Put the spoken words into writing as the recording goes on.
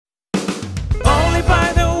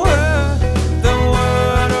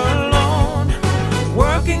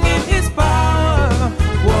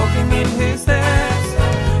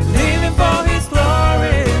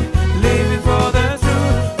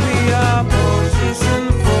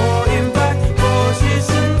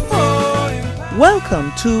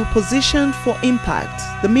Welcome to Positioned for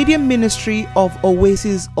Impact, the media ministry of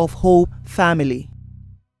Oasis of Hope family.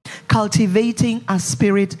 Cultivating a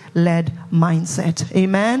spirit-led mindset.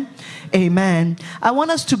 Amen. Amen. I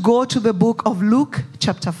want us to go to the book of Luke,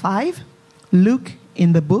 chapter 5. Luke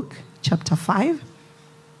in the book, chapter 5.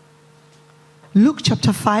 Luke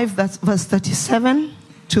chapter 5, that's verse 37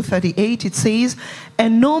 to 38. It says,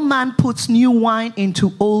 "And no man puts new wine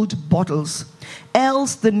into old bottles,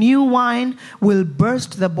 else the new wine will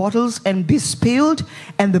burst the bottles and be spilled,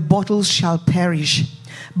 and the bottles shall perish.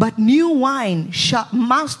 But new wine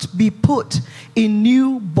must be put in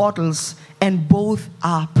new bottles, and both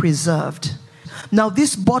are preserved." Now,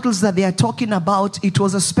 these bottles that they are talking about, it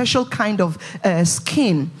was a special kind of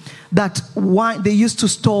skin that they used to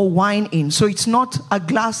store wine in. So it's not a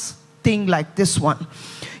glass thing like this one,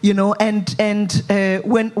 you know. And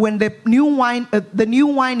when the new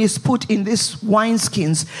wine is put in these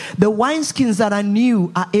wineskins, the wineskins that are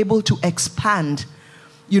new are able to expand.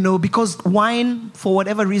 You know, because wine, for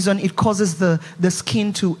whatever reason, it causes the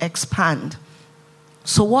skin to expand.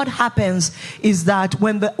 So what happens is that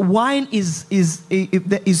when the wine is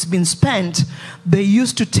been spent, they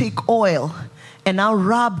used to take oil and now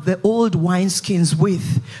rub the old wineskins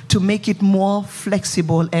with to make it more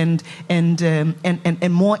flexible and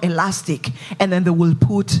more elastic, and then they will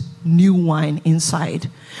put new wine inside.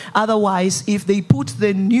 Otherwise, if they put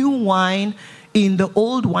the new wine in the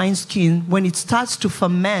old wineskin, when it starts to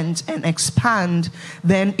ferment and expand,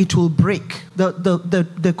 then it will break.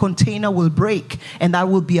 The container will break, and that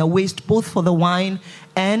will be a waste both for the wine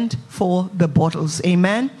and for the bottles.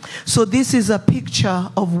 Amen. So this is a picture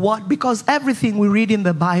of what, because everything we read in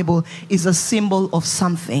the Bible is a symbol of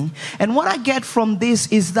something. And what I get from this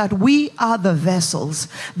is that we are the vessels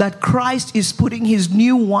that Christ is putting his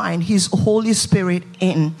new wine, his Holy Spirit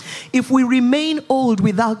in. If we remain old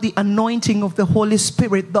without the anointing of the Holy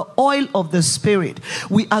Spirit, the oil of the Spirit,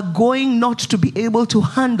 we are going not to be able to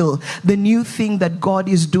handle the new thing that God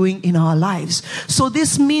is doing in our lives. So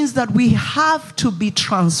this means that we have to be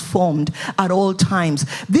transformed at all times.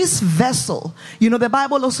 This vessel, you know, the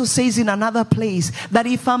Bible also says in another place that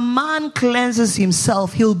if a man cleanses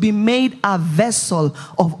himself, he'll be made a vessel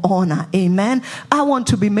of honor. Amen. I want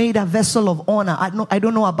to be made a vessel of honor. I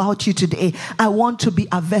don't know about you today. I want to be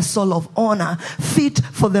a vessel of honor, fit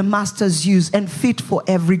for the master's use and fit for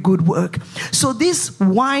every good work. So this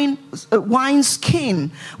wine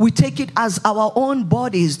skin, we take it as our own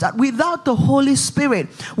bodies, that without the Holy Spirit,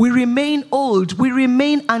 we remain old, we remain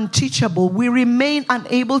unteachable, we remain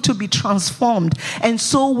unable to be transformed. And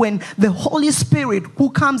so when the Holy Spirit, who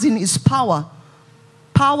comes in his power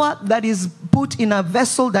that is put in a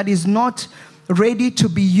vessel that is not ready to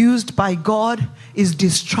be used by God, is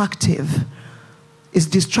destructive. Is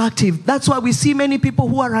destructive. That's why we see many people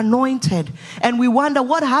who are anointed and we wonder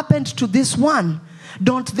what happened to this one.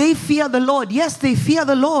 Don't they fear the Lord? Yes, they fear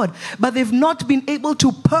the Lord, but they've not been able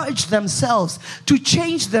to purge themselves, to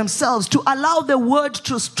change themselves, to allow the word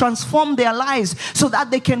to transform their lives so that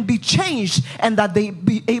they can be changed and that they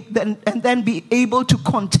be then be able to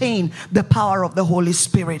contain the power of the Holy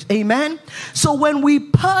Spirit. Amen. So when we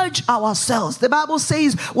purge ourselves, the Bible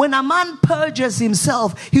says when a man purges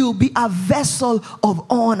himself, he will be a vessel of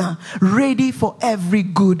honor, ready for every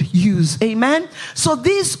good use. Amen. So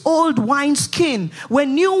this old wineskin,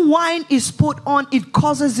 when new wine is put on, it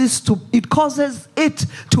causes it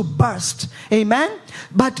to burst. Amen.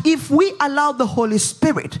 But if we allow the Holy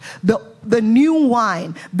Spirit, the new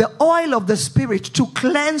wine, the oil of the Spirit, to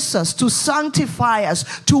cleanse us, to sanctify us,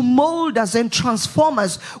 to mold us and transform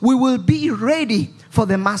us, we will be ready for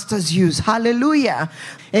the master's use. Hallelujah.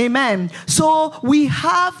 Amen. So we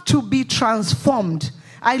have to be transformed.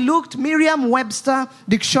 I looked, Merriam-Webster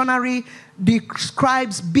dictionary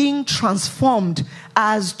describes being transformed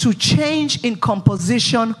as to change in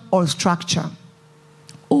composition or structure,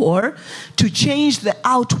 or to change the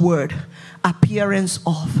outward appearance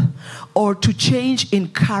of, or to change in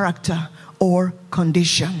character or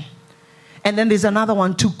condition. And then there's another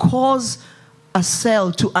one, to cause a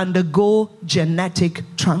cell to undergo genetic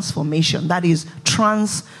transformation. That is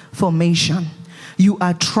transformation. You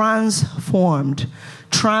are transformed.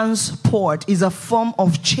 Transport is a form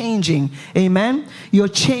of changing. Amen. You're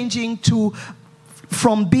changing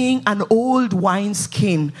from being an old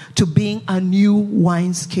wineskin to being a new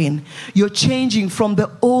wineskin. You're changing from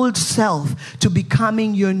the old self to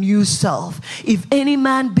becoming your new self. If any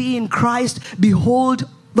man be in Christ, behold,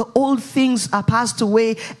 the old things are passed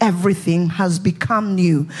away, everything has become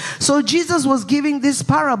new. So Jesus was giving this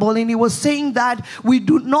parable, and he was saying that we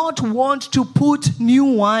do not want to put new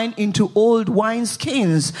wine into old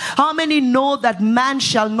wineskins. How many know that man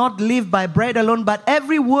shall not live by bread alone, but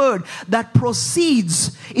every word that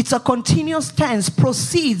proceeds, it's a continuous tense,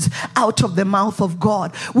 proceeds out of the mouth of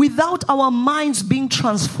God. Without our minds being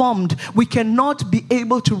transformed, we cannot be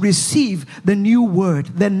able to receive the new word,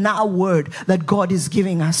 the now word that God is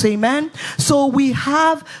giving us. Amen. So we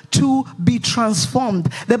have to be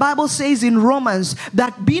transformed. The Bible says in Romans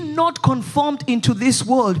that be not conformed into this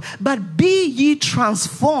world, but be ye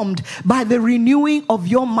transformed by the renewing of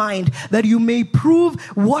your mind, that you may prove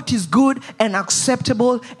what is good and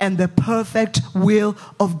acceptable and the perfect will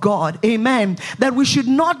of God. Amen. That we should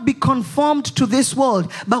not be conformed to this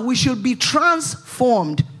world, but we should be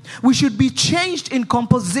transformed. We should be changed in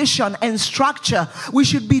composition and structure. We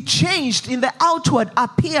should be changed in the outward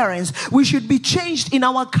appearance. We should be changed in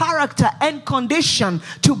our character and condition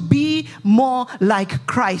to be more like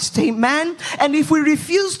Christ. Amen. And if we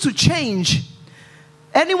refuse to change,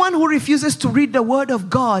 anyone who refuses to read the word of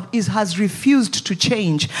God has refused to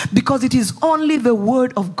change, because it is only the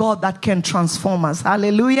word of God that can transform us.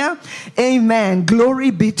 Hallelujah. Amen.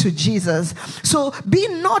 Glory be to Jesus. So be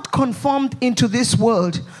not conformed into this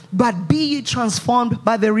world, but be ye transformed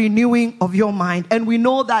by the renewing of your mind. And we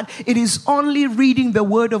know that it is only reading the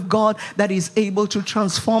word of God that is able to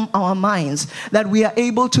transform our minds, that we are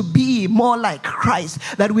able to be more like Christ,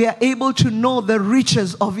 that we are able to know the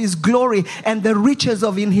riches of his glory and the riches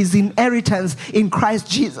of in his inheritance in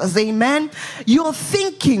Christ Jesus. Amen. Your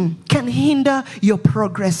thinking can hinder your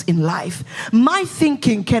progress in life. My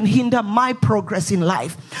thinking can hinder my progress in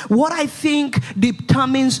life. What I think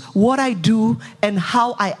determines what I do and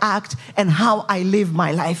how I act and how I live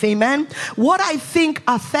my life. Amen. What I think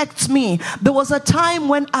affects me. There was a time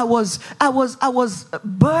when I was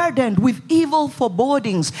burdened with evil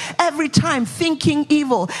forebodings. Every time thinking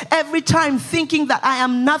evil, every time thinking that I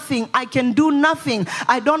am nothing, I can do nothing,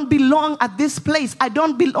 I don't belong at this place, I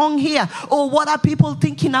don't belong here. Or what are people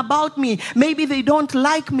thinking about me? Maybe they don't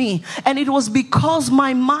like me. And it was because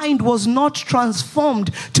my mind was not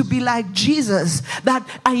transformed to be like Jesus that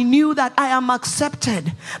I knew that I am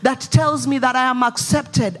accepted. That tells me that I am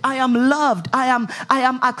accepted, I am loved, I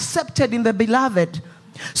am accepted in the beloved.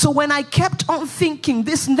 So when I kept on thinking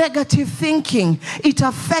this negative thinking, it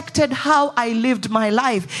affected how I lived my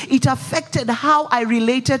life. It affected how I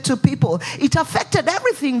related to people. It affected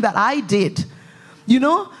everything that I did. You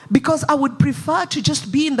know, because I would prefer to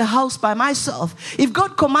just be in the house by myself. If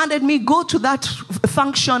God commanded me, go to that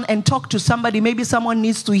function and talk to somebody, maybe someone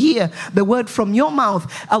needs to hear the word from your mouth,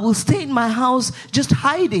 I will stay in my house just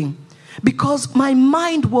hiding. Because my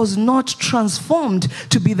mind was not transformed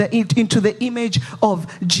to be into the image of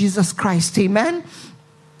Jesus Christ. Amen.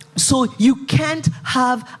 So you can't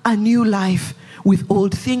have a new life with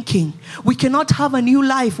old thinking. We cannot have a new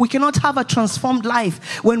life. We cannot have a transformed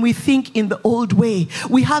life when we think in the old way.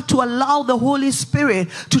 We have to allow the Holy Spirit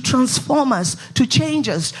to transform us, to change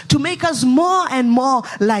us, to make us more and more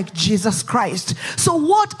like Jesus Christ. So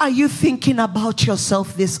what are you thinking about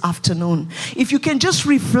yourself this afternoon? If you can just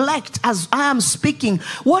reflect as I am speaking,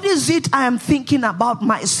 what is it I am thinking about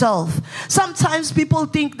myself? Sometimes people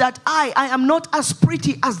think that I am not as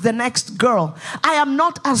pretty as the next girl. I am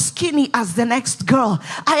not as skinny as the next girl.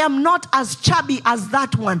 I am not as chubby as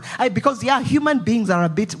that one. Because human beings are a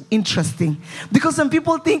bit interesting. Because some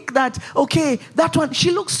people think that, okay, that one,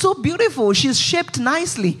 she looks so beautiful. She's shaped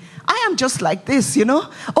nicely. I am just like this, you know.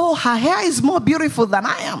 Oh, her hair is more beautiful than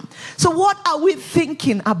I am. So what are we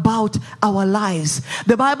thinking about our lives?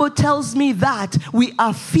 The Bible tells me that we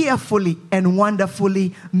are fearfully and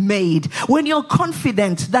wonderfully made. When you're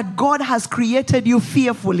confident that God has created you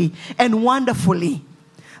fearfully and wonderfully,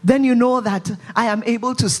 then you know that I am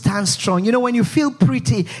able to stand strong. You know, when you feel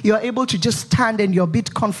pretty, you're able to just stand and you're a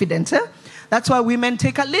bit confident. That's why women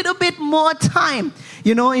take a little bit more time,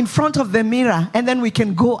 you know, in front of the mirror. And then we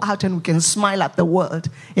can go out and we can smile at the world.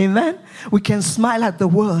 Amen? We can smile at the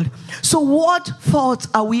world. So what thoughts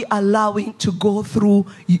are we allowing to go through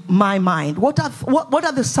my mind? What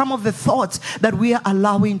are some of the thoughts that we are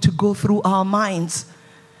allowing to go through our minds?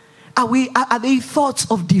 Are they thoughts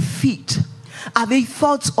of defeat? Are they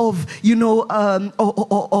thoughts of,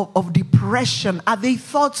 of depression? Are they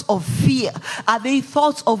thoughts of fear? Are they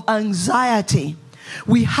thoughts of anxiety?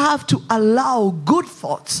 We have to allow good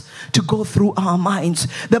thoughts to go through our minds.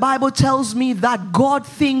 The Bible tells me that God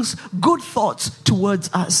thinks good thoughts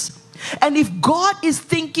towards us. And if God is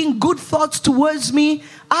thinking good thoughts towards me,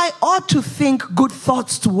 I ought to think good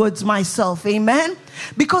thoughts towards myself. Amen?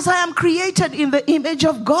 because I am created in the image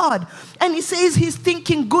of God. And he says he's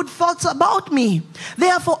thinking good thoughts about me.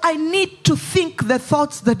 Therefore, I need to think the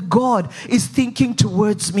thoughts that God is thinking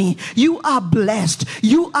towards me. You are blessed.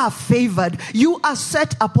 You are favored. You are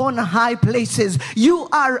set upon high places. You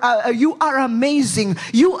are amazing.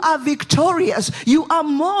 You are victorious. You are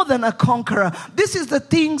more than a conqueror. This is the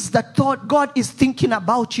things that God is thinking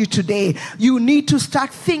about you today. You need to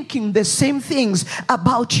start thinking the same things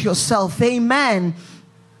about yourself. Amen.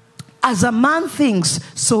 As a man thinks,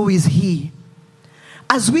 so is he.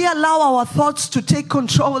 As we allow our thoughts to take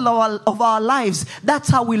control of our lives, that's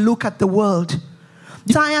how we look at the world.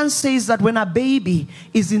 Science says that when a baby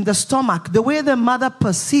is in the stomach, the way the mother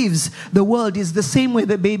perceives the world is the same way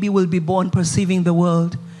the baby will be born perceiving the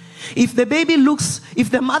world. If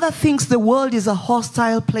the mother thinks the world is a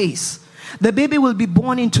hostile place, the baby will be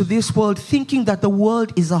born into this world thinking that the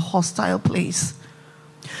world is a hostile place.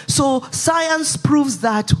 So science proves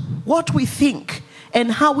that what we think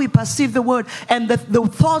and how we perceive the world and the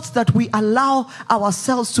thoughts that we allow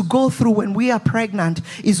ourselves to go through when we are pregnant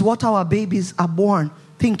is what our babies are born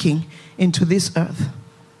thinking into this earth.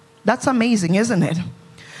 That's amazing, isn't it?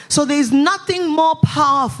 So there is nothing more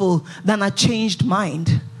powerful than a changed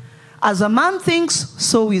mind. As a man thinks,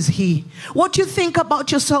 so is he. What you think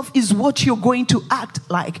about yourself is what you're going to act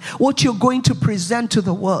like, what you're going to present to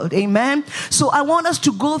the world. Amen? So I want us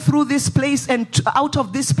to go through this place and out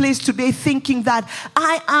of this place today thinking that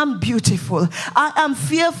I am beautiful. I am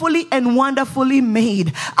fearfully and wonderfully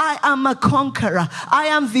made. I am a conqueror. I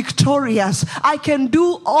am victorious. I can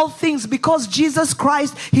do all things because Jesus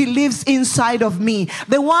Christ, he lives inside of me.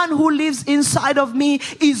 The one who lives inside of me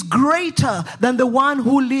is greater than the one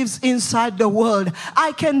who lives inside the world.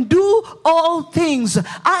 I can do all things.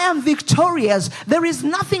 I am victorious. There is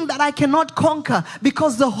nothing that I cannot conquer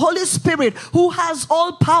because the Holy Spirit, who has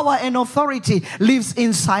all power and authority, lives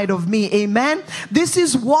inside of me. Amen. This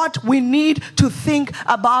is what we need to think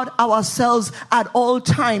about ourselves at all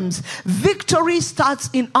times. Victory starts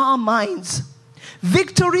in our minds.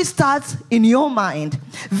 Victory starts in your mind.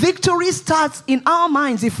 Victory starts in our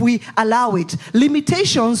minds if we allow it.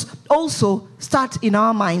 Limitations also start in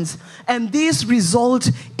our minds. And these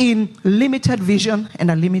result in limited vision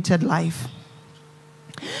and a limited life.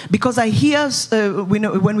 Because I hear,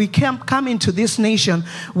 when we come into this nation,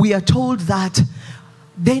 we are told that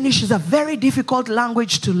Danish is a very difficult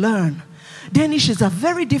language to learn. Danish is a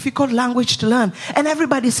very difficult language to learn. And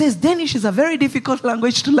everybody says Danish is a very difficult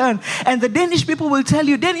language to learn. And the Danish people will tell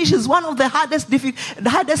you Danish is one of the hardest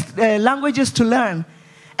languages to learn.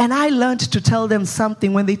 And I learned to tell them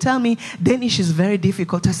something. When they tell me Danish is very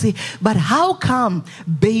difficult, I say, but how come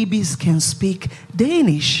babies can speak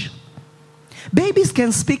Danish? Babies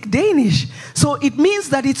can speak Danish. So it means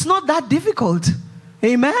that it's not that difficult.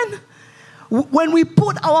 Amen? When we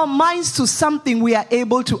put our minds to something, we are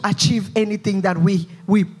able to achieve anything that we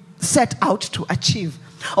set out to achieve.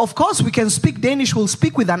 Of course, we can speak Danish. We'll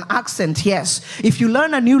speak with an accent, yes. If you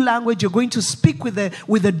learn a new language, you're going to speak with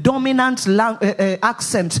a dominant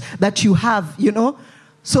accent that you have, you know.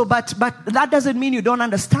 So, but that doesn't mean you don't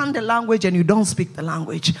understand the language and you don't speak the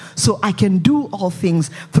language. So I can do all things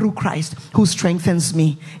through Christ who strengthens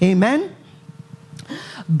me. Amen.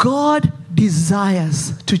 God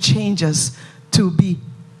desires to change us to be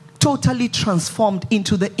totally transformed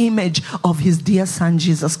into the image of his dear son,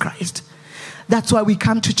 Jesus Christ. That's why we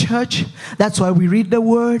come to church. That's why we read the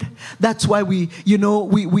word. That's why we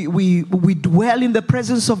dwell in the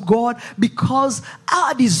presence of God, because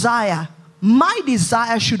our desire, my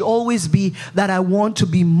desire should always be that I want to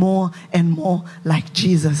be more and more like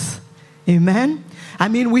Jesus. Amen. I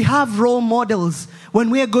mean, we have role models. When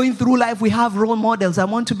we are going through life, we have role models. I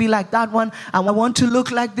want to be like that one. I want to look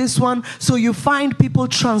like this one. So you find people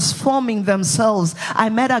transforming themselves. I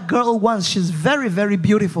met a girl once. She's very, very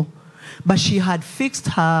beautiful. But she had fixed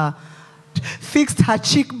her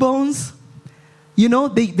cheekbones. You know,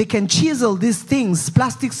 they can chisel these things.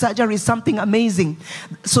 Plastic surgery is something amazing.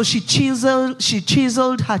 So she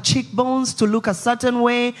chiseled her cheekbones to look a certain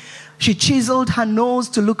way. She chiseled her nose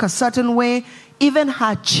to look a certain way. Even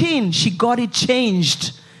her chin, she got it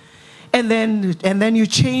changed. And then you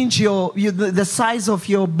change the size of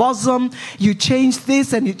your bosom. You change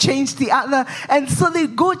this and you change the other. And so they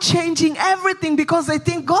go changing everything because they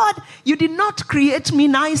think, God, you did not create me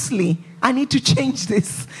nicely. I need to change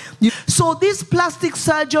this. So these plastic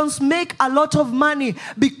surgeons make a lot of money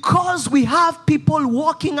because we have people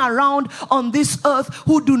walking around on this earth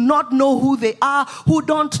who do not know who they are, who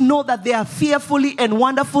don't know that they are fearfully and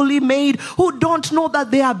wonderfully made, who don't know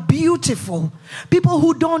that they are beautiful. People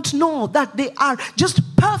who don't know that they are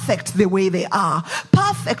just perfect the way they are,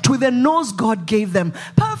 perfect with the nose God gave them,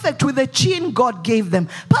 perfect with the chin God gave them,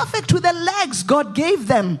 perfect with the legs God gave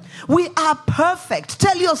them. We are perfect.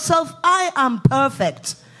 Tell yourself, I am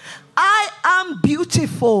perfect. I am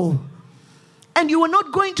beautiful. And you are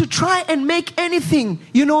not going to try and make anything,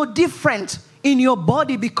 different in your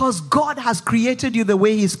body, because God has created you the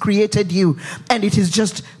way He's created you, and it is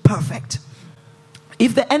just perfect.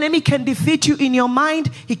 If the enemy can defeat you in your mind,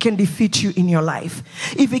 he can defeat you in your life.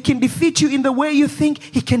 If he can defeat you in the way you think,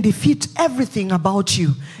 he can defeat everything about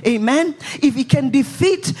you. Amen. If he can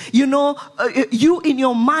defeat, you in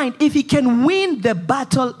your mind, if he can win the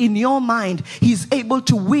battle in your mind, he's able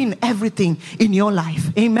to win everything in your life.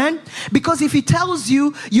 Amen. Because if he tells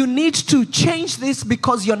you, you need to change this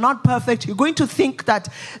because you're not perfect, you're going to think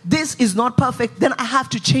that this is not perfect, then I have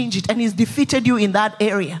to change it. And he's defeated you in that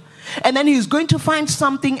area. And then he's going to find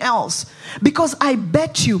something else. Because I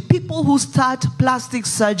bet you, people who start plastic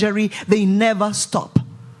surgery, they never stop.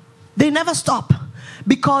 They never stop.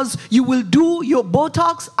 Because you will do your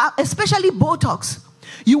Botox, especially Botox.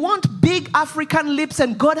 You want big African lips,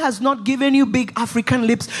 and God has not given you big African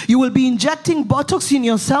lips. You will be injecting Botox in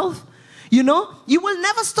yourself. You will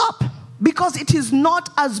never stop. Because it is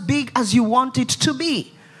not as big as you want it to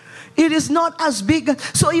be. It is not as big.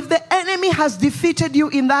 So if the enemy has defeated you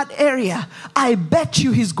in that area, I bet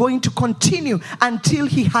you he's going to continue until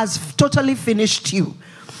he has totally finished you.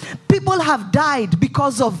 People have died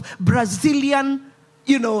because of Brazilian,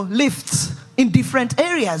 lifts in different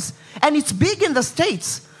areas. And it's big in the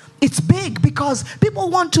States. It's big because people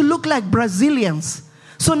want to look like Brazilians.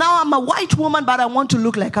 So now I'm a white woman, but I want to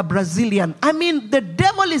look like a Brazilian. I mean, the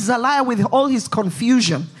devil is a liar with all his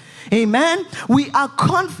confusion. Amen. We are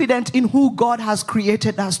confident in who God has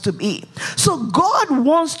created us to be. So God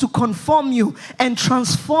wants to conform you and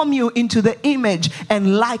transform you into the image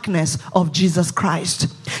and likeness of Jesus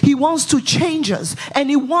Christ. He wants to change us, and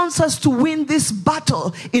he wants us to win this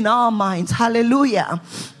battle in our minds. Hallelujah.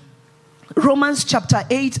 Romans chapter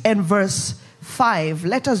 8 and verse 5.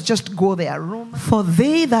 Let us just go there. For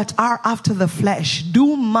they that are after the flesh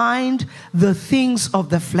do mind the things of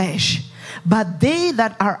the flesh, but they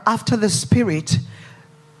that are after the Spirit,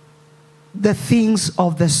 the things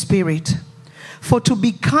of the Spirit. For to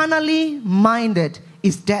be carnally minded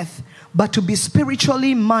is death, but to be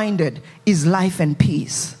spiritually minded is life and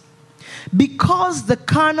peace. Because the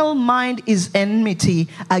carnal mind is enmity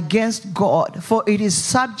against God, for it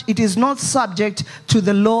is not subject to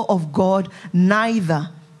the law of God, neither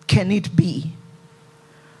can it be.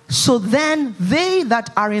 So then they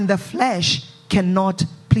that are in the flesh cannot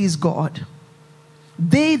please God.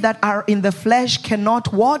 They that are in the flesh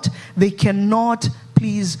cannot what? They cannot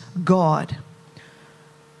please God.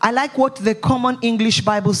 I like what the Common English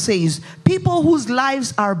Bible says. People whose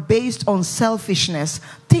lives are based on selfishness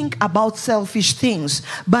think about selfish things.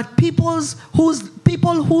 But people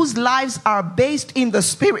whose lives are based in the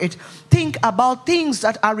Spirit think about things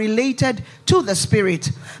that are related to the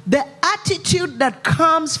Spirit. The attitude that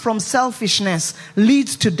comes from selfishness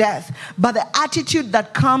leads to death, but the attitude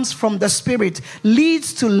that comes from the Spirit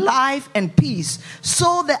leads to life and peace.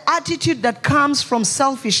 So the attitude that comes from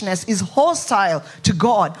selfishness is hostile to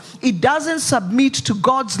God. It doesn't submit to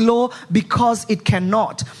God's law because it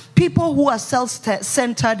cannot. People who are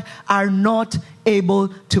self-centered are not able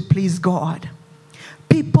to please God.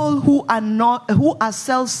 People who are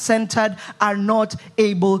self-centered are not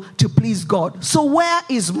able to please God. So where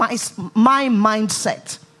is my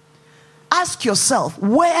mindset? Ask yourself,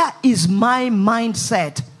 where is my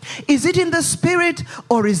mindset? Is it in the Spirit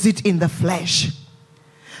or is it in the flesh?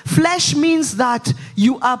 Flesh means that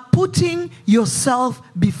you are putting yourself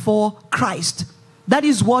before Christ. That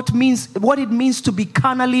is what it means to be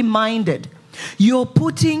carnally minded. You're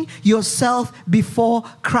putting yourself before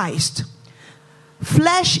Christ.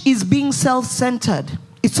 Flesh is being self-centered.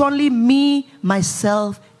 It's only me,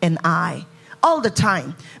 myself, and I. All the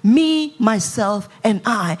time. Me, myself, and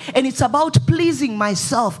I. And it's about pleasing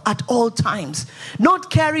myself at all times.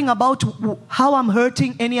 Not caring about how I'm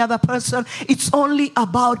hurting any other person. It's only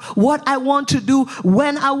about what I want to do,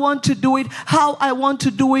 when I want to do it, how I want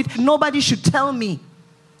to do it. Nobody should tell me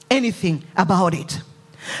anything about it.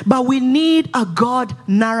 But we need a God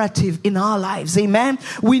narrative in our lives. Amen.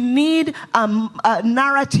 We need a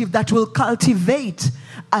narrative that will cultivate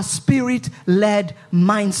a Spirit-led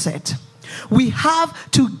mindset. We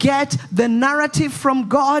have to get the narrative from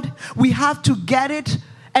God. We have to get it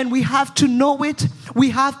and we have to know it. We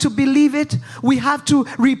have to believe it, we have to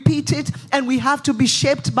repeat it, and we have to be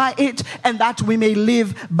shaped by it, and that we may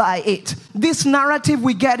live by it. This narrative,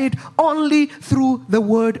 we get it only through the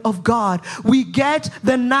Word of God. We get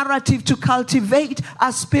the narrative to cultivate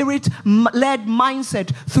a Spirit-led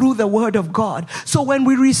mindset through the Word of God. So when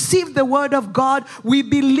we receive the Word of God, we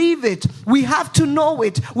believe it. We have to know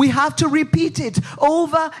it. We have to repeat it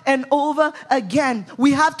over and over again.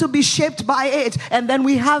 We have to be shaped by it, and then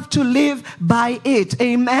we have to live by it.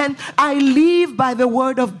 Amen. I live by the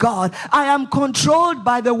Word of God. I am controlled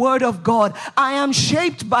by the Word of God. I am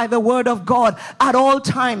shaped by the Word of God at all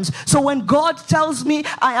times. So when God tells me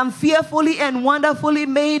I am fearfully and wonderfully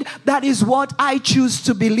made, that is what I choose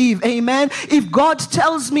to believe. Amen. If God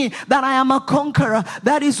tells me that I am a conqueror,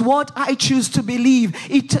 that is what I choose to believe.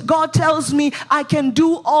 God tells me I can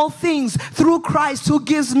do all things through Christ who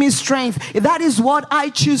gives me strength, that is what I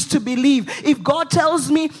choose to believe. If God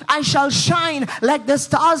tells me I shall shine like the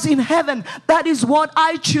stars in heaven, that is what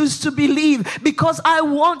I choose to believe, because I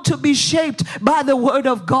want to be shaped by the Word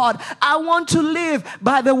of God. I want to live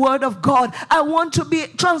by the Word of God. I want to be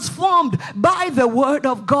transformed by the Word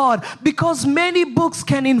of God, because many books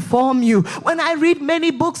can inform you. When I read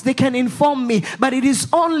many books, they can inform me, but it is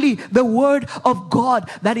only the Word of God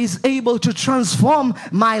that is able to transform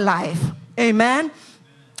my life. Amen.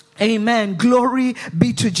 Amen. Glory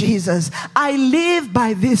be to Jesus. I live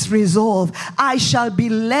by this resolve. I shall be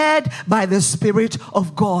led by the Spirit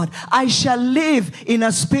of God. I shall live in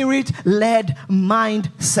a Spirit-led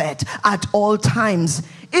mindset at all times.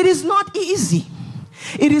 It is not easy.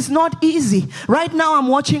 It is not easy. Right now I'm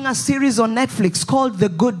watching a series on Netflix called The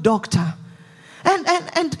Good Doctor.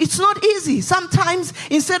 And it's not easy. Sometimes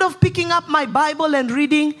instead of picking up my Bible and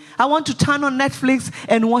reading, I want to turn on Netflix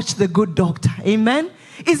and watch The Good Doctor. Amen.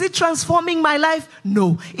 Is it transforming my life?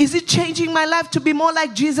 No. Is it changing my life to be more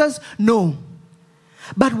like Jesus? No.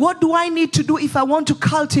 But what do I need to do if I want to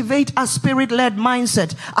cultivate a Spirit-led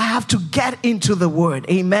mindset? I have to get into the Word.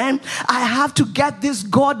 Amen. I have to get this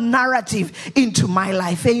God narrative into my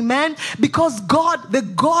life. Amen. Because the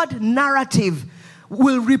God narrative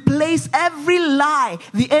will replace every lie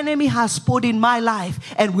the enemy has put in my life,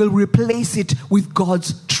 and will replace it with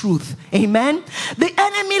God's truth. Amen. The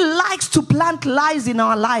enemy likes to plant lies in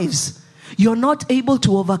our lives. You're not able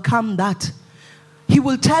to overcome that. He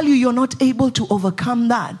will tell you you're not able to overcome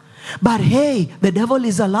that. But hey, the devil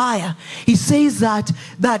is a liar. He says that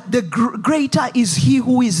the greater is he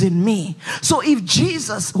who is in me. So if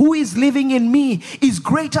Jesus, who is living in me, is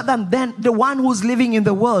greater than the one who's living in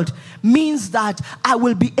the world, means that I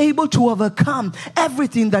will be able to overcome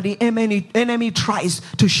everything that the enemy tries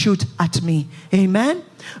to shoot at me. Amen.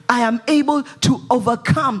 I am able to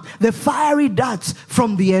overcome the fiery darts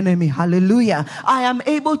from the enemy. Hallelujah. I am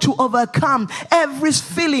able to overcome every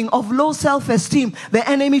feeling of low self-esteem the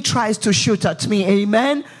enemy tries to shoot at me.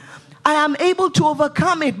 Amen. I am able to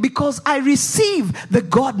overcome it because I receive the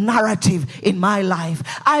God narrative in my life.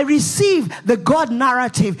 I receive the God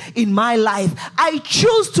narrative in my life. I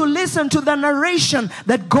choose to listen to the narration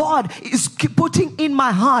that God is putting in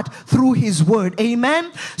my heart through His Word.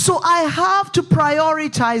 Amen. So I have to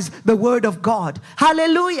prioritize the Word of God.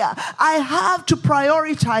 Hallelujah. I have to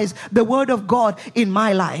prioritize the Word of God in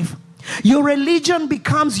my life. Your religion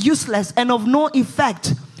becomes useless and of no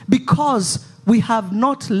effect because we have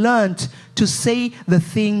not learned to say the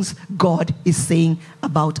things God is saying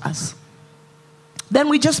about us. Then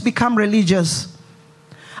we just become religious.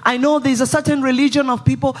 I know there's a certain religion of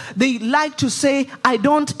people, they like to say, I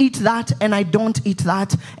don't eat that, and I don't eat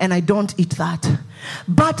that, and I don't eat that.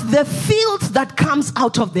 But the filth that comes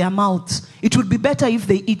out of their mouths, it would be better if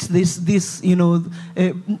they eat this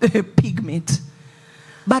pig meat.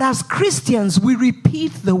 But as Christians, we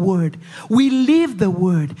repeat the Word. We live the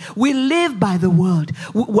Word. We live by the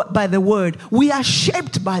Word. We are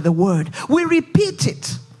shaped by the Word. We repeat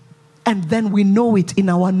it. And then we know it in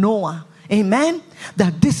our knower. Amen?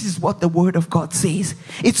 That this is what the Word of God says.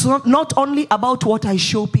 It's not only about what I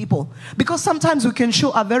show people. Because sometimes we can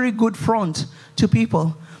show a very good front to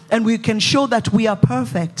people. And we can show that we are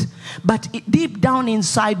perfect. But deep down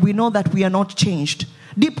inside, we know that we are not changed.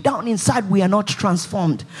 Deep down inside, we are not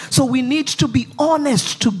transformed. So we need to be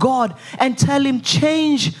honest to God and tell Him,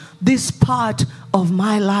 change this part of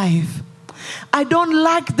my life. I don't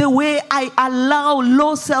like the way I allow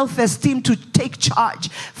low self-esteem to take charge.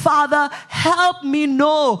 Father, help me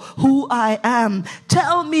know who I am.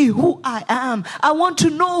 Tell me who I am. I want to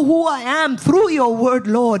know who I am through your word,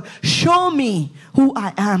 Lord. Show me who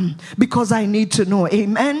I am, because I need to know.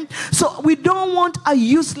 Amen. So we don't want a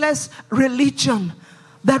useless religion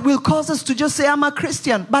that will cause us to just say, I'm a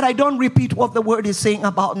Christian, but I don't repeat what the word is saying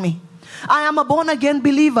about me. I am a born-again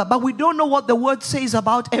believer, but we don't know what the word says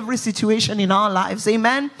about every situation in our lives.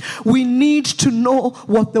 Amen? We need to know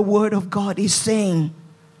what the word of God is saying.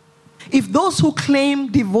 If those who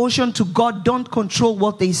claim devotion to God don't control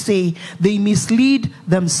what they say, they mislead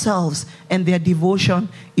themselves and their devotion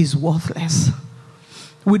is worthless.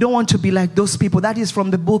 We don't want to be like those people. That is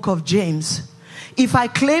from the book of James. If I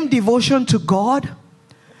claim devotion to God,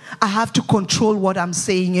 I have to control what I'm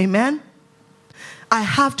saying. Amen? I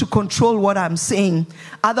have to control what I'm saying.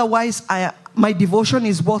 Otherwise, my devotion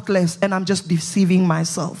is worthless and I'm just deceiving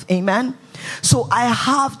myself. Amen? So I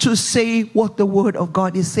have to say what the word of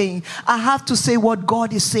God is saying. I have to say what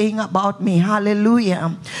God is saying about me.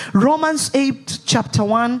 Hallelujah. Romans 8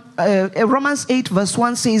 verse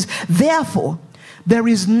 1 says, therefore, there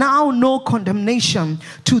is now no condemnation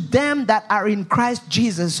to them that are in Christ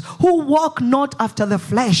Jesus, who walk not after the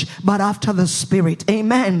flesh, but after the Spirit.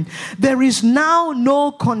 Amen. There is now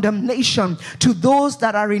no condemnation to those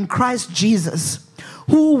that are in Christ Jesus,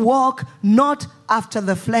 who walk not after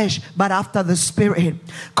the flesh, but after the Spirit.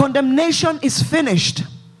 Condemnation is finished.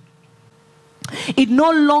 It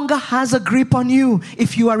no longer has a grip on you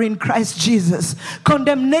if you are in Christ Jesus.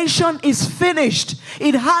 Condemnation is finished.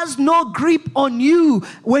 It has no grip on you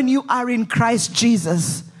when you are in Christ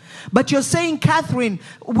Jesus. But you're saying, Catherine,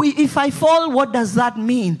 if I fall, what does that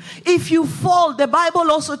mean? If you fall, the Bible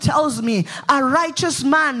also tells me, a righteous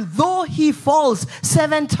man, though he falls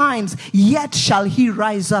 7 times, yet shall he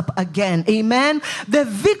rise up again. Amen. The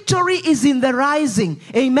victory is in the rising.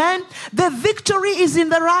 Amen. The victory is in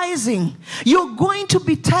the rising. You're going to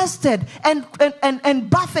be tested and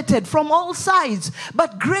buffeted from all sides.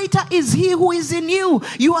 But greater is he who is in you.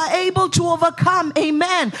 You are able to overcome.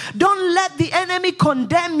 Amen. Don't let the enemy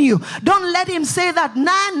condemn you. Don't let him say that,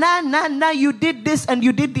 nah, you did this and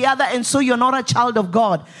you did the other, and so you're not a child of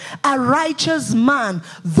God. A righteous man,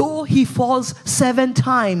 though he falls 7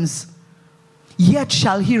 times, yet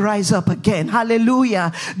shall he rise up again.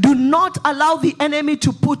 Hallelujah. Do not allow the enemy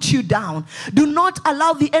to put you down. Do not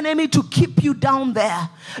allow the enemy to keep you down there.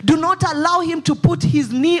 Do not allow him to put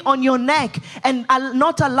his knee on your neck and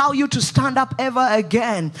not allow you to stand up ever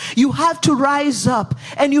again. You have to rise up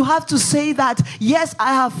and you have to say that, yes,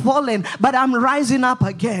 I have fallen, but I'm rising up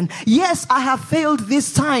again. Yes, I have failed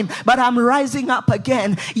this time, but I'm rising up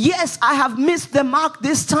again. Yes, I have missed the mark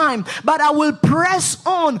this time, but I will press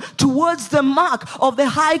on towards the mark of the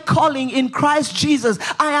high calling in Christ Jesus.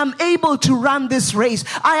 I am able to run this race.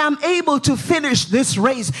 I am able to finish this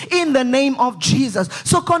race in the name of Jesus.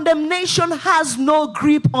 So condemnation has no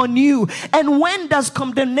grip on you. And when does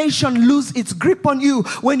condemnation lose its grip on you?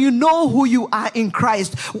 When you know who you are in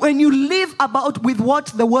Christ. When you live about with what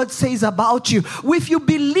the word says about you. If you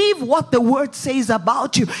believe what the word says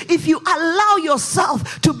about you. If you allow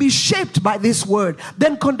yourself to be shaped by this word,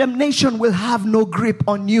 then condemnation will have no grip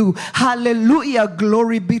on you. Hallelujah.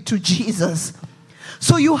 Glory be to Jesus.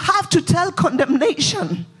 So you have to tell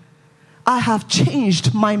condemnation, I have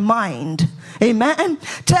changed my mind. Amen.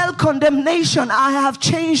 Tell condemnation, I have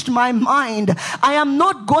changed my mind. I am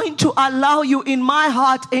not going to allow you in my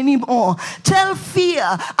heart anymore. Tell fear,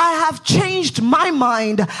 I have changed my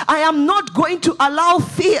mind. I am not going to allow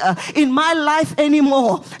fear in my life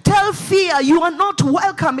anymore. Tell fear, you are not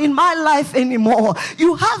welcome in my life anymore.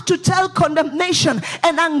 You have to tell condemnation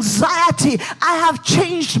and anxiety, I have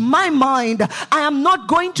changed my mind. I am not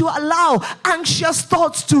going to allow anxious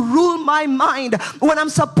thoughts to rule my mind when I'm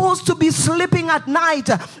supposed to be sleeping at night.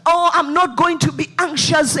 Oh, I'm not going to be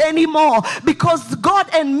anxious anymore, because God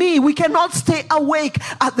and me, we cannot stay awake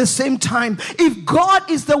at the same time. If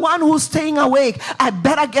God is the one who's staying awake, I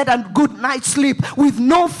better get a good night's sleep with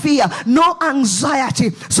no fear, no anxiety.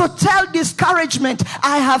 So tell discouragement,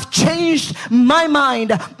 I have changed my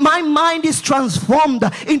mind. My mind is transformed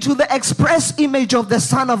into the express image of the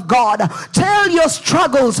Son of God. Tell your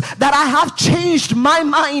struggles that I have changed my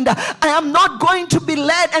mind. I am not going to be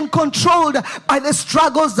led and controlled by the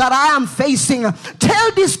struggles that I am facing.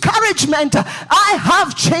 Tell discouragement, I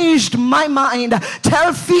have changed my mind.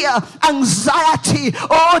 Tell fear, anxiety,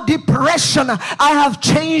 or depression, I have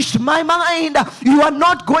changed my mind. You are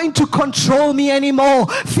not going to control me anymore.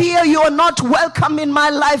 Fear, you are not welcome in my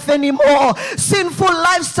life anymore. Sinful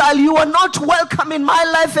lifestyle, you are not welcome in my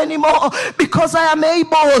life anymore, because I am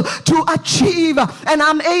able to achieve and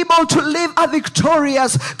I'm able to live a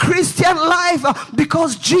victorious Christian life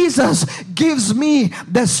because Jesus gives me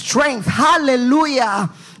the strength. Hallelujah.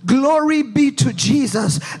 Glory be to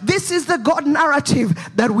Jesus. This is the God narrative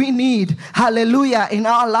that we need. Hallelujah. In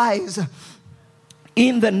our lives.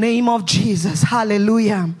 In the name of Jesus.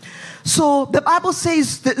 Hallelujah. So the Bible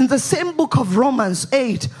says that in the same book of Romans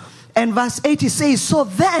 8, And verse 80 says, so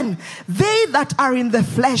then they that are in the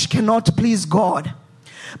flesh cannot please God.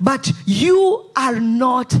 But you are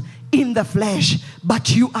not in the flesh,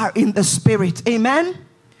 but you are in the spirit. Amen.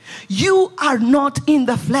 You are not in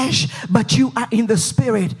the flesh, but you are in the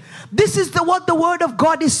spirit. This is what the word of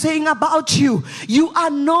God is saying about you. You are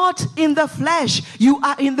not in the flesh, you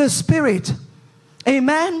are in the spirit.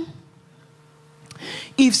 Amen.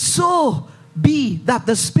 If so be that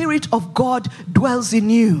the Spirit of God dwells in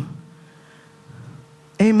you.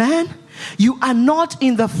 Amen. You are not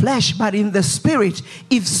in the flesh, but in the spirit.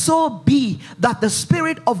 If so be that the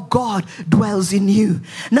Spirit of God dwells in you.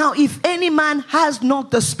 Now, if any man has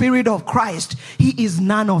not the Spirit of Christ, he is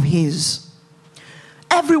none of his.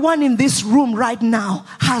 Everyone in this room right now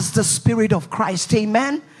has the Spirit of Christ.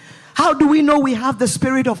 Amen. How do we know we have the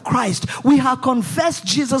Spirit of Christ? We have confessed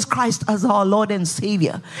Jesus Christ as our Lord and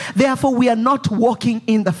Savior. Therefore, we are not walking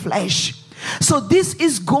in the flesh. So this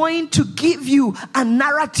is going to give you a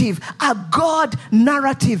narrative, a God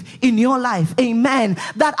narrative in your life. Amen.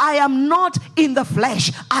 That I am not in the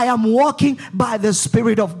flesh. I am walking by the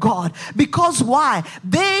Spirit of God. Because why?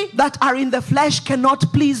 They that are in the flesh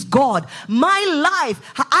cannot please God. My life,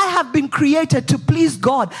 I have been created to please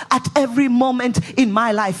God at every moment in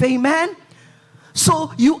my life. Amen.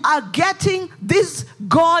 So you are getting this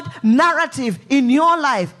God narrative in your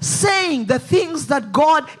life, saying the things that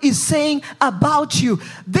God is saying about you.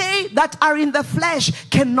 They that are in the flesh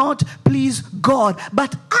cannot please God.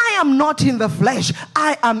 But I am not in the flesh.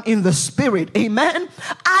 I am in the Spirit. Amen.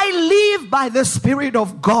 I live by the Spirit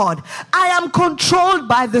of God. I am controlled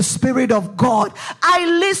by the Spirit of God. I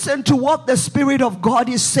listen to what the Spirit of God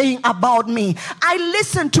is saying about me. I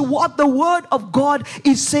listen to what the Word of God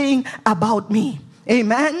is saying about me.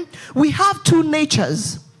 Amen. We have two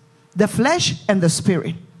natures, the flesh and the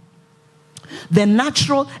spirit. The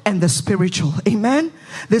natural and the spiritual. Amen.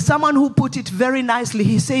 There's someone who put it very nicely.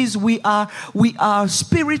 He says we are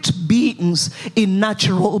spirit beings in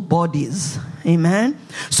natural bodies. Amen.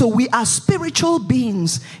 So we are spiritual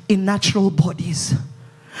beings in natural bodies.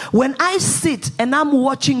 When I sit and I'm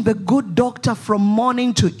watching The Good Doctor from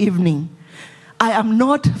morning to evening, I am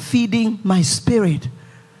not feeding my spirit.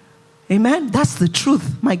 Amen. That's the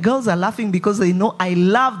truth. My girls are laughing because they know I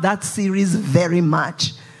love that series very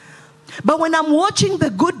much. But when I'm watching The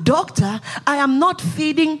Good Doctor, I am not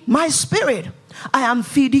feeding my spirit. I am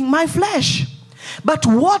feeding my flesh. But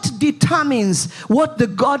what determines what the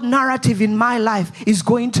God narrative in my life is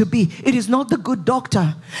going to be? It is not The Good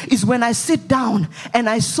Doctor. It's when I sit down and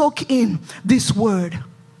I soak in this word.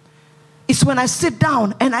 It's when I sit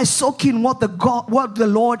down and I soak in what the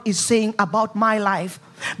Lord is saying about my life.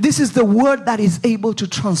 This is the word that is able to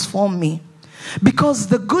transform me. Because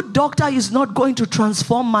The Good Doctor is not going to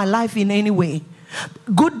transform my life in any way.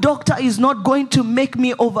 Good Doctor is not going to make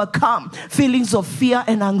me overcome feelings of fear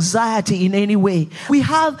and anxiety in any way. We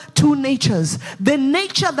have two natures. The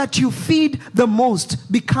nature that you feed the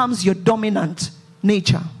most becomes your dominant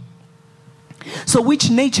nature. So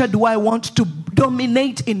which nature do I want to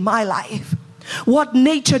dominate in my life? What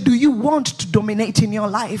nature do you want to dominate in your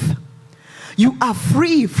life? You are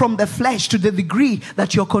free from the flesh to the degree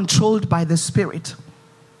that you're controlled by the Spirit.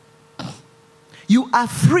 You are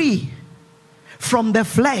free from the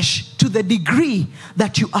flesh to the degree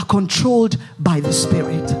that you are controlled by the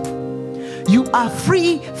Spirit. You are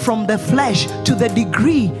free from the flesh to the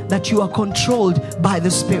degree that you are controlled by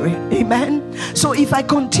the Spirit. Amen. So if I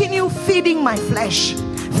continue feeding my flesh,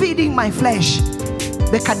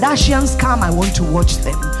 the Kardashians come, I want to watch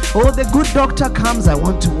them. Oh, The Good Doctor comes, I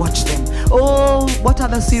want to watch them. Oh, what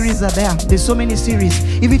other series are there? There's so many series.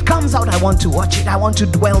 If it comes out, I want to watch it. I want to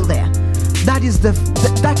dwell there. That is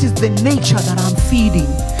the nature that I'm feeding.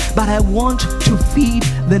 But I want to feed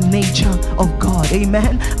the nature of God.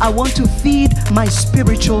 Amen. I want to feed my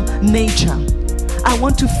spiritual nature. I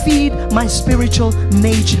want to feed my spiritual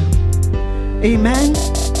nature. Amen.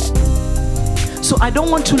 So I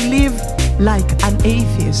don't want to live like an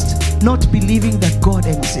atheist, not believing that God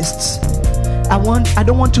exists. I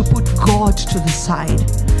don't want to put God to the side.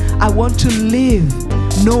 I want to live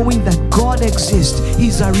knowing that God exists.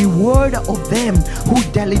 He's a rewarder of them who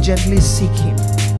diligently seek Him.